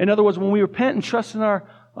 In other words, when we repent and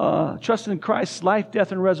trust in Christ's life,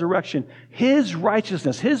 death, and resurrection, His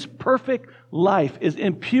righteousness, His perfect life is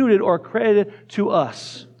imputed or credited to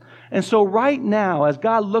us. And so right now, as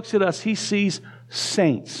God looks at us, He sees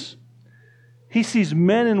saints. He sees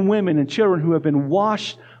men and women and children who have been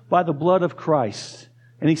washed by the blood of Christ.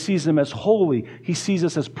 And He sees them as holy. He sees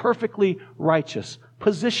us as perfectly righteous,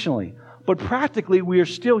 positionally. But practically, we are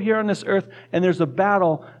still here on this earth, and there's a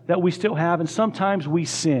battle that we still have, and sometimes we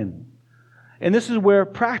sin. And this is where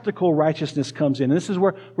practical righteousness comes in. And this is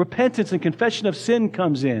where repentance and confession of sin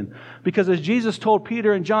comes in. Because as Jesus told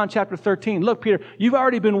Peter in John chapter 13, look, Peter, you've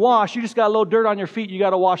already been washed. You just got a little dirt on your feet you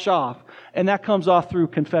got to wash off. And that comes off through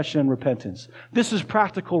confession and repentance. This is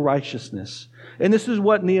practical righteousness. And this is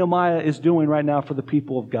what Nehemiah is doing right now for the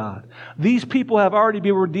people of God. These people have already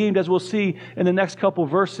been redeemed, as we'll see in the next couple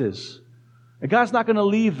verses. And God's not going to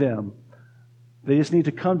leave them. They just need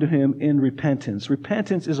to come to Him in repentance.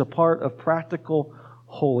 Repentance is a part of practical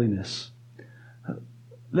holiness.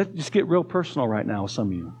 Let's just get real personal right now with some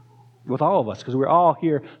of you. With all of us, because we're all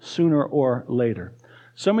here sooner or later.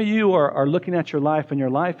 Some of you are looking at your life, and your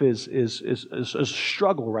life is a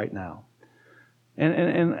struggle right now.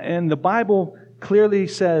 And the Bible clearly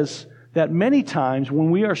says that many times when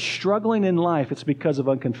we are struggling in life, it's because of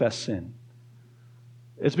unconfessed sin.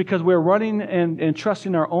 It's because we're running and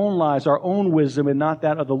trusting our own lives, our own wisdom, and not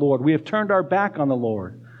that of the Lord. We have turned our back on the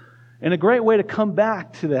Lord. And a great way to come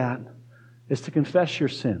back to that is to confess your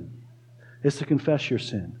sin. Is to confess your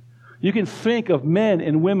sin. You can think of men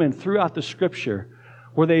and women throughout the Scripture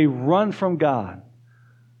where they run from God.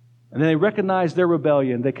 And then they recognized their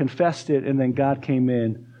rebellion. They confessed it, and then God came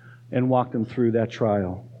in and walked them through that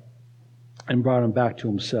trial and brought them back to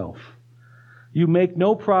Himself. You make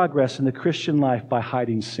no progress in the Christian life by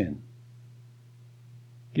hiding sin.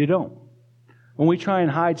 You don't. When we try and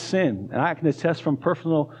hide sin, and I can attest from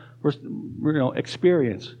personal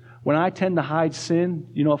experience, when I tend to hide sin,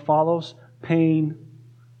 you know what follows? Pain,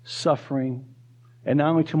 suffering, and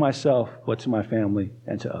not only to myself, but to my family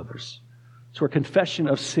and to others. It's where confession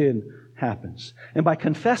of sin happens. And by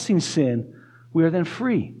confessing sin, we are then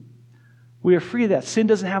free. We are free that sin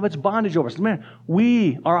doesn't have its bondage over us. Man,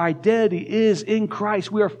 our identity is in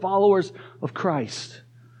Christ. We are followers of Christ.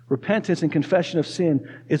 Repentance and confession of sin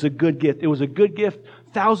is a good gift. It was a good gift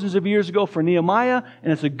thousands of years ago for Nehemiah,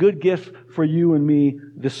 and it's a good gift for you and me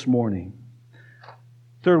this morning.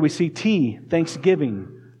 Third, we see T, thanksgiving.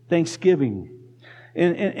 Thanksgiving.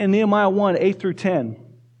 In Nehemiah 1, 8 through 10,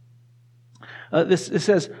 it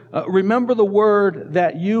says, remember the word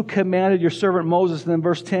that you commanded your servant Moses, and then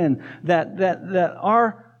verse 10, that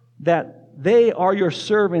they are your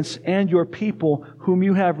servants and your people whom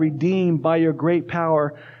you have redeemed by your great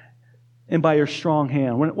power and by your strong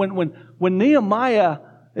hand. When Nehemiah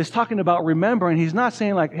is talking about remembering, he's not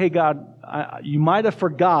saying like, hey God, you might have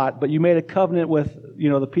forgot, but you made a covenant with,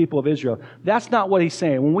 the people of Israel. That's not what he's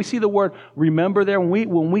saying. When we see the word remember there,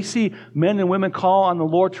 when we see men and women call on the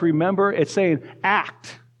Lord to remember, it's saying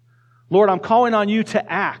act. Lord, I'm calling on you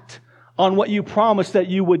to act on what you promised that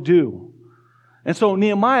you would do. And so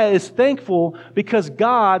Nehemiah is thankful because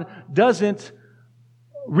God doesn't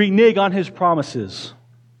renege on his promises.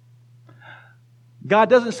 God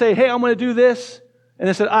doesn't say, hey, I'm going to do this. And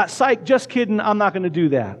they said, psych, just kidding, I'm not going to do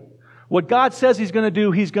that. What God says he's going to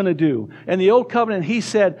do, he's going to do. In the Old Covenant, he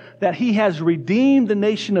said that he has redeemed the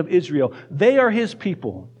nation of Israel. They are his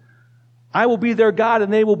people. I will be their God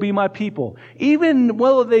and they will be my people. Even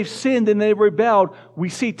though they've sinned and they've rebelled, we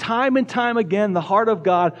see time and time again the heart of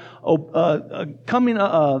God not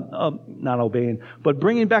obeying, but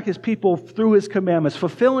bringing back his people through his commandments,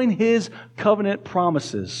 fulfilling his covenant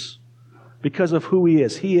promises because of who he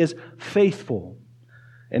is. He is faithful.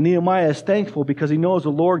 And Nehemiah is thankful because he knows the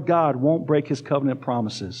Lord God won't break his covenant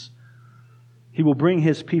promises. He will bring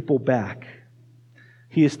his people back.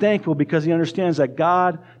 He is thankful because he understands that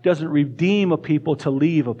God doesn't redeem a people to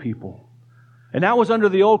leave a people. And that was under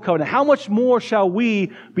the Old Covenant. How much more shall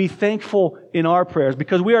we be thankful in our prayers?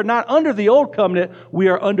 Because we are not under the Old Covenant, we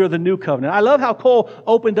are under the New Covenant. I love how Cole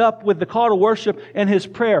opened up with the call to worship and his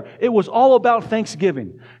prayer. It was all about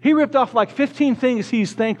thanksgiving. He ripped off like 15 things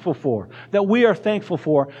he's thankful for, that we are thankful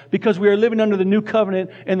for, because we are living under the New Covenant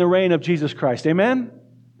in the reign of Jesus Christ. Amen?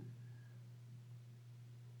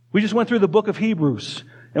 We just went through the book of Hebrews,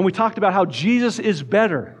 and we talked about how Jesus is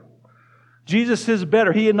better. Jesus is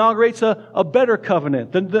better. He inaugurates a better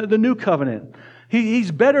covenant, the new covenant.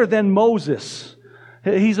 He's better than Moses.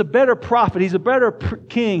 He's a better prophet. He's a better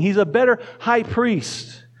king. He's a better high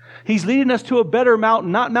priest. He's leading us to a better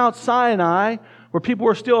mountain, not Mount Sinai, where people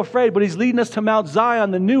were still afraid, but He's leading us to Mount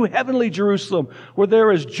Zion, the new heavenly Jerusalem, where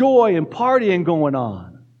there is joy and partying going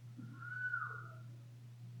on.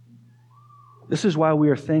 This is why we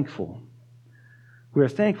are thankful. We are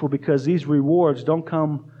thankful because these rewards don't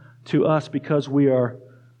come to us because we are,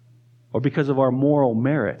 or because of our moral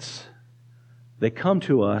merits. They come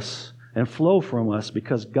to us and flow from us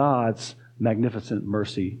because God's magnificent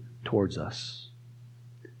mercy towards us.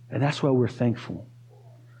 And that's why we're thankful.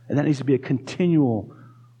 And that needs to be a continual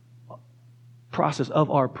process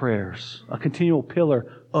of our prayers, a continual pillar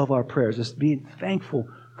of our prayers. It's being thankful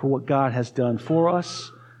for what God has done for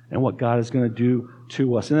us and what God is going to do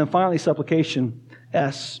to us. And then finally, supplication,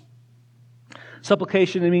 S.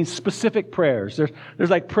 Supplication, it means specific prayers. There's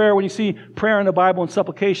like prayer, when you see prayer in the Bible and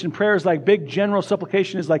supplication, prayer is like big general,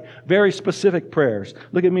 supplication is like very specific prayers.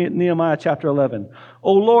 Look at me at Nehemiah chapter 11.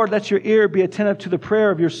 O Lord, let your ear be attentive to the prayer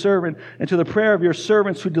of your servant and to the prayer of your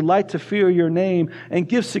servants who delight to fear your name, and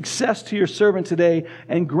give success to your servant today,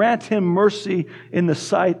 and grant him mercy in the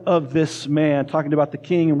sight of this man. Talking about the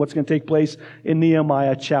king and what's going to take place in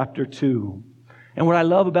Nehemiah chapter 2. And what I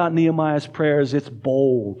love about Nehemiah's prayer is it's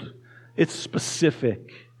bold. It's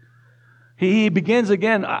specific. He begins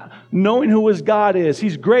again knowing who his God is.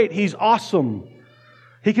 He's great. He's awesome.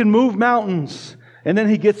 He can move mountains. And then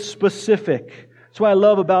he gets specific. That's what I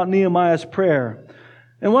love about Nehemiah's prayer.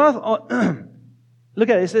 And look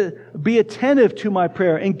at it. It says, be attentive to my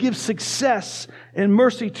prayer and give success and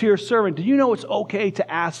mercy to your servant. Do you know it's okay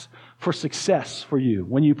to ask for success for you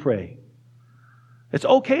when you pray? It's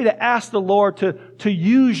okay to ask the Lord to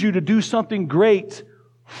use you to do something great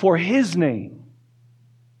for His name,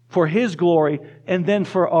 for His glory, and then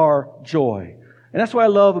for our joy. And that's what I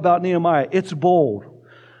love about Nehemiah. It's bold.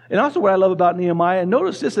 And also what I love about Nehemiah, and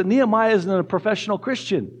notice this, that Nehemiah isn't a professional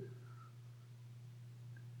Christian.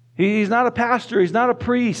 He's not a pastor. He's not a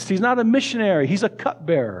priest. He's not a missionary. He's a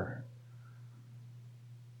cupbearer.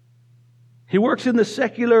 He works in the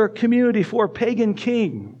secular community for a pagan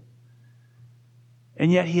king. And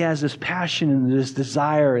yet he has this passion and this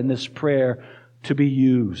desire and this prayer to be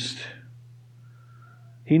used.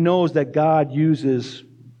 He knows that God uses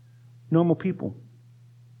normal people.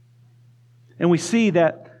 And we see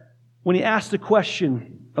that when he asks the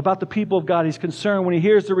question about the people of God, he's concerned. When he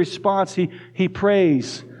hears the response, he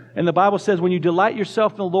prays. And the Bible says, when you delight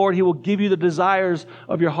yourself in the Lord, He will give you the desires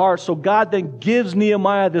of your heart. So God then gives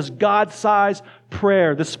Nehemiah this God-sized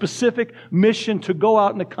prayer, the specific mission to go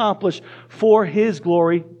out and accomplish for His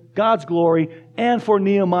glory, God's glory, and for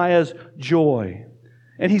Nehemiah's joy.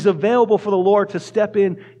 And he's available for the Lord to step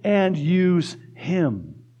in and use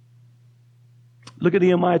him. Look at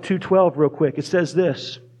Nehemiah 2:12 real quick. It says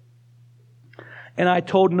this, and I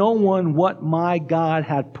told no one what my God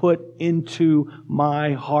had put into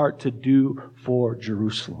my heart to do for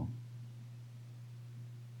Jerusalem.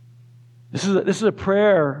 This is a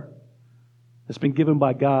prayer that's been given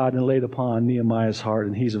by God and laid upon Nehemiah's heart,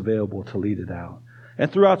 and he's available to lead it out. And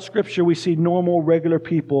throughout Scripture, we see normal, regular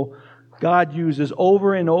people God uses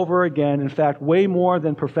over and over again, in fact, way more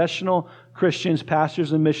than professional Christians,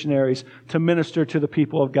 pastors, and missionaries, to minister to the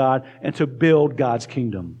people of God and to build God's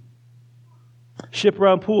kingdom.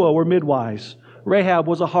 Shiphrah and Puah were midwives. Rahab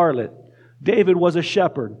was a harlot. David was a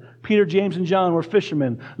shepherd. Peter, James, and John were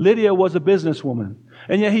fishermen. Lydia was a businesswoman.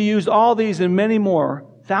 And yet he used all these and many more,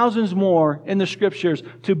 thousands more in the Scriptures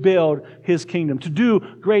to build His kingdom, to do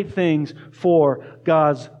great things for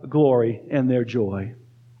God's glory and their joy.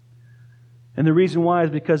 And the reason why is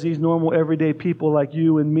because these normal, everyday people like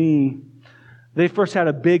you and me, they first had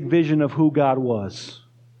a big vision of who God was.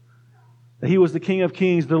 That He was the King of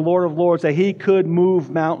Kings, the Lord of Lords, that He could move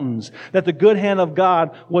mountains, that the good hand of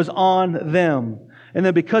God was on them. And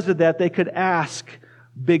then because of that, they could ask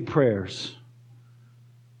big prayers.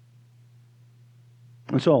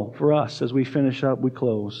 And so, for us, as we finish up, we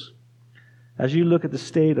close. As you look at the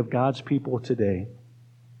state of God's people today,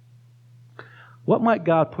 what might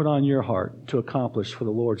God put on your heart to accomplish for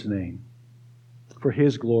the Lord's name, for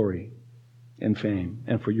His glory and fame,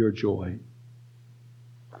 and for your joy?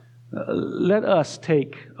 Let us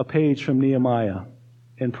take a page from Nehemiah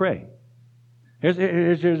and pray.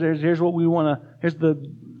 Here's what we want to, here's the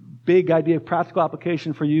big idea of practical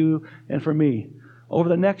application for you and for me. Over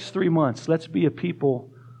the next 3 months, let's be a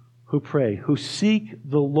people who pray, who seek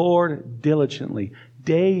the Lord diligently,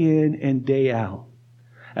 day in and day out.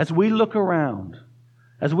 As we look around,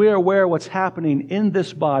 as we are aware of what's happening in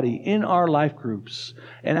this body, in our life groups,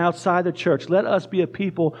 and outside the church, let us be a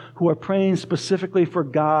people who are praying specifically for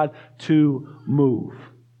God to move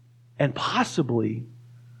and possibly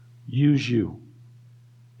use you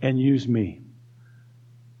and use me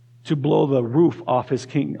to blow the roof off His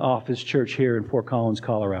church here in Fort Collins,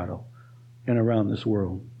 Colorado, and around this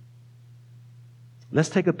world. Let's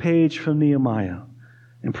take a page from Nehemiah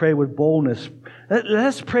and pray with boldness.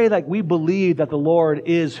 Let's pray like we believe that the Lord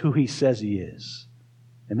is who He says He is.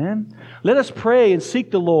 Amen? Let us pray and seek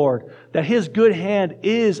the Lord that His good hand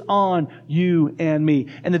is on you and me.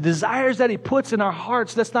 And the desires that He puts in our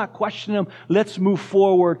hearts, let's not question them. Let's move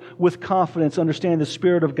forward with confidence, understand the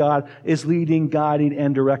Spirit of God is leading, guiding,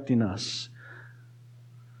 and directing us.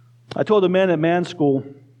 I told the men at Man School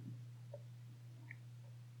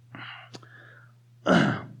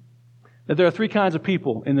that there are 3 kinds of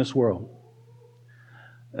people in this world.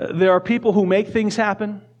 There are people who make things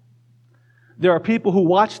happen. There are people who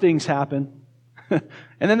watch things happen. And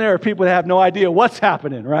then there are people that have no idea what's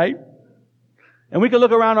happening, right? And we can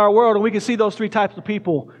look around our world and we can see those 3 types of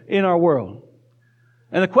people in our world.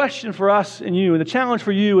 And the question for us and you, and the challenge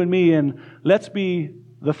for you and me, and let's be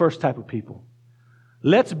the first type of people.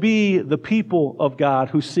 Let's be the people of God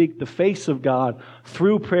who seek the face of God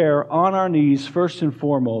through prayer on our knees, first and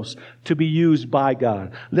foremost, to be used by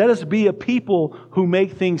God. Let us be a people who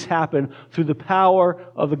make things happen through the power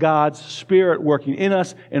of God's Spirit working in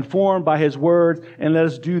us, informed by His Word, and let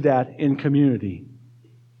us do that in community.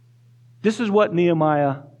 This is what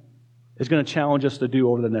Nehemiah is going to challenge us to do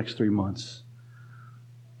over the next 3 months.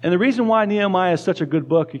 And the reason why Nehemiah is such a good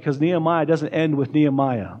book, because Nehemiah doesn't end with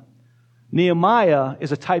Nehemiah. Nehemiah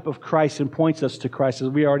is a type of Christ and points us to Christ, as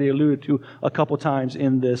we already alluded to a couple times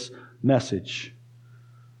in this message.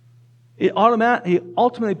 He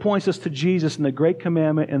ultimately points us to Jesus in the Great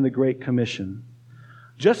Commandment and the Great Commission.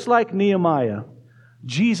 Just like Nehemiah,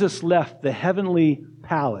 Jesus left the heavenly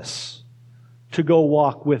palace to go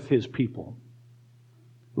walk with His people.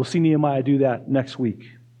 We'll see Nehemiah do that next week.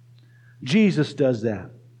 Jesus does that.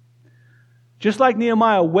 Just like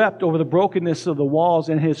Nehemiah wept over the brokenness of the walls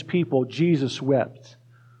and his people, Jesus wept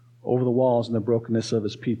over the walls and the brokenness of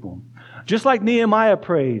His people. Just like Nehemiah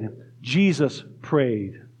prayed, Jesus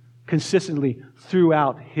prayed consistently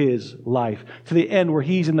throughout His life, to the end where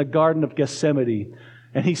He's in the Garden of Gethsemane.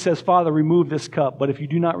 And He says, Father, remove this cup, but if you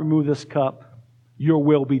do not remove this cup, your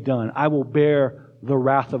will be done. I will bear the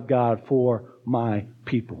wrath of God for my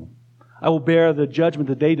people. I will bear the judgment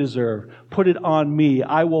that they deserve. Put it on me.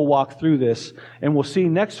 I will walk through this. And we'll see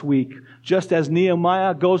next week, just as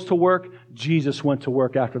Nehemiah goes to work, Jesus went to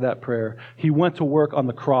work after that prayer. He went to work on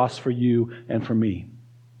the cross for you and for me.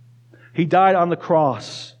 He died on the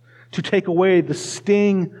cross to take away the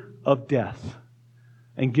sting of death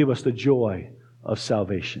and give us the joy of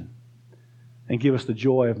salvation. And give us the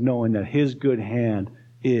joy of knowing that His good hand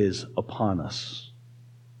is upon us.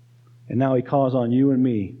 And now He calls on you and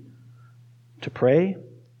me to pray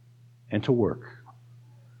and to work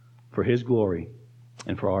for His glory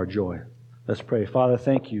and for our joy. Let's pray. Father,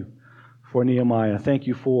 thank You for Nehemiah. Thank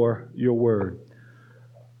You for Your word.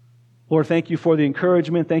 Lord, thank you for the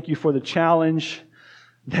encouragement. Thank you for the challenge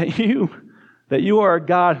that you are a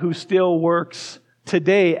God who still works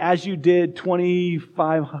today as you did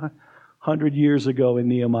 2,500 years ago in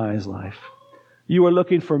Nehemiah's life. You are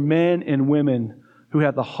looking for men and women who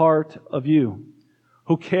have the heart of you,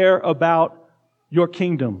 who care about your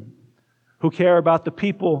kingdom, who care about the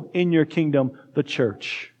people in your kingdom, the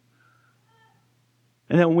church.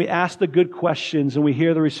 And then when we ask the good questions and we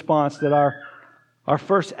hear the response, that our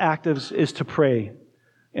first act is to pray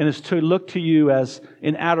and is to look to you as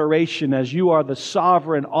in adoration, as you are the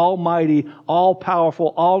sovereign, almighty,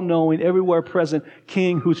 all-powerful, all-knowing, everywhere present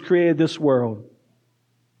King who's created this world.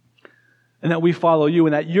 And that we follow you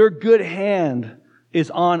and that your good hand is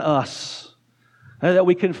on us. And that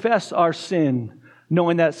we confess our sin,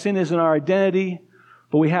 knowing that sin isn't our identity,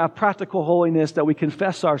 but we have practical holiness, that we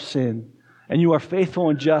confess our sin. And you are faithful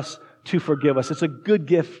and just to forgive us. It's a good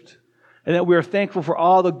gift. And that we are thankful for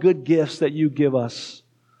all the good gifts that you give us.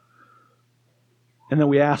 And then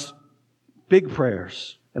we ask big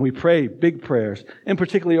prayers. And we pray big prayers. And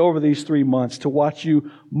particularly over these 3 months to watch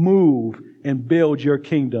you move and build your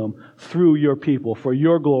kingdom through your people for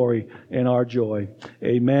your glory and our joy.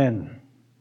 Amen.